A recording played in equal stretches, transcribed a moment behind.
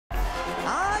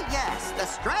the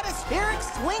stratospheric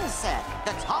swing set,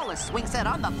 the tallest swing set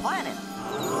on the planet.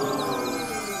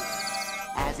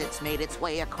 As it's made its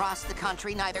way across the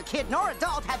country, neither kid nor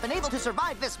adult have been able to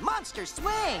survive this monster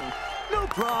swing. No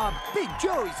prob. Big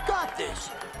Joey's got this.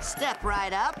 Step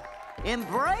right up.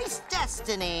 Embrace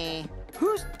destiny.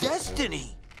 Who's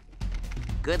Destiny?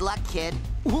 Good luck, kid.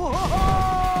 Whoa!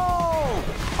 I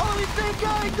think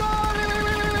I got it!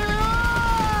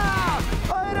 Ah!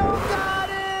 I don't got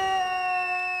it!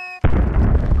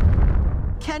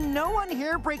 Can no one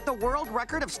here break the world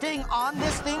record of staying on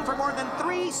this thing for more than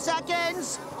 3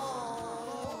 seconds?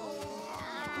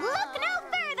 Look no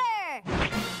further!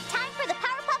 Time for the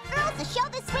Powerpuff Girls to show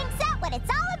the swing set what it's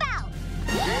all about!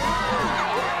 You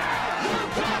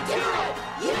can't do it!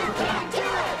 You can't do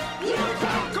it! You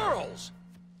can't! Girls,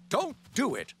 don't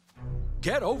do it.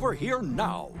 Get over here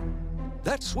now.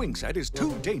 That swing set is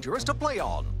too dangerous to play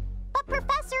on. But,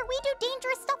 Professor, we do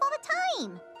dangerous stuff all the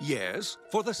time. Yes,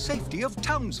 for the safety of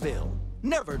Townsville.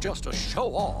 Never just to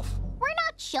show off. We're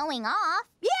not showing off.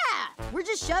 Yeah, we're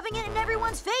just shoving it in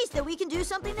everyone's face that we can do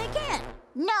something they can't.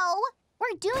 No,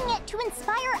 we're doing it to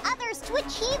inspire others to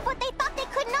achieve what they thought they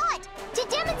could not. To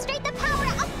demonstrate the power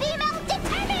of female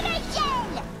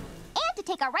determination! And to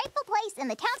take our rightful place in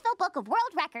the Townsville Book of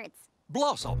World Records.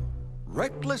 Blossom,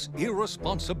 reckless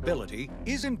irresponsibility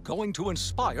isn't going to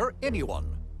inspire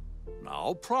anyone.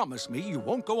 Now promise me you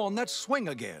won't go on that swing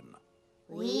again.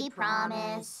 We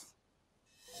promise.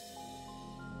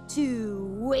 To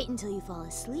wait until you fall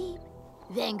asleep,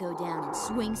 then go down in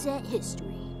swing set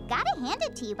history. Gotta hand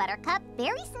it to you, Buttercup.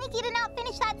 Very sneaky to not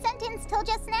finish that sentence till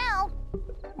just now.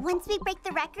 Once we break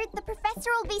the record, the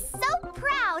professor will be so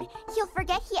proud, he'll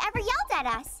forget he ever yelled at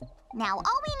us. Now,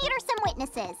 all we need are some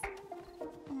witnesses.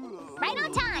 Right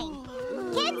on time.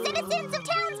 Kids, citizens of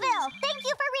Townsville, thank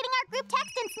you for reading our group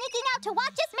text and sneaking out to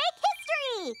watch us make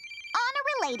history. On a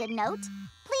related note,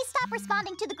 please stop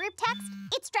responding to the group text.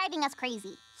 It's driving us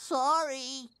crazy.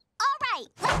 Sorry. All right,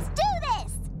 let's do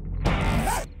this.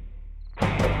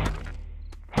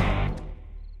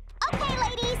 Okay,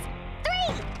 ladies.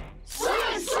 3.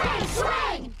 Swing, swing,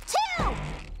 swing! 2.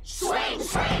 Swing,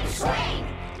 swing, swing!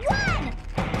 1.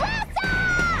 Blast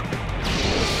off!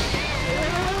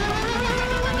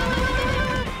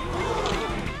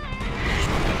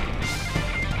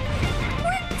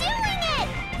 We're doing it!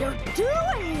 You're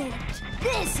doing it!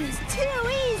 This is too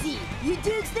easy! You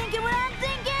dudes thinking what I'm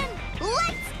thinking?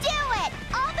 Let's do it!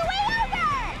 All the way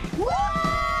over! Whoa!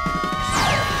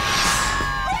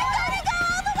 We're gonna go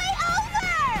all the way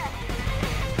over!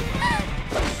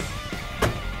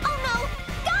 Oh no!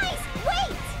 Guys,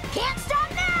 wait! Can't stop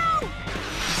now!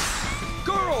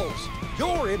 Girls,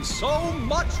 you're in so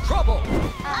much trouble.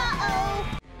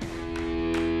 Uh-oh!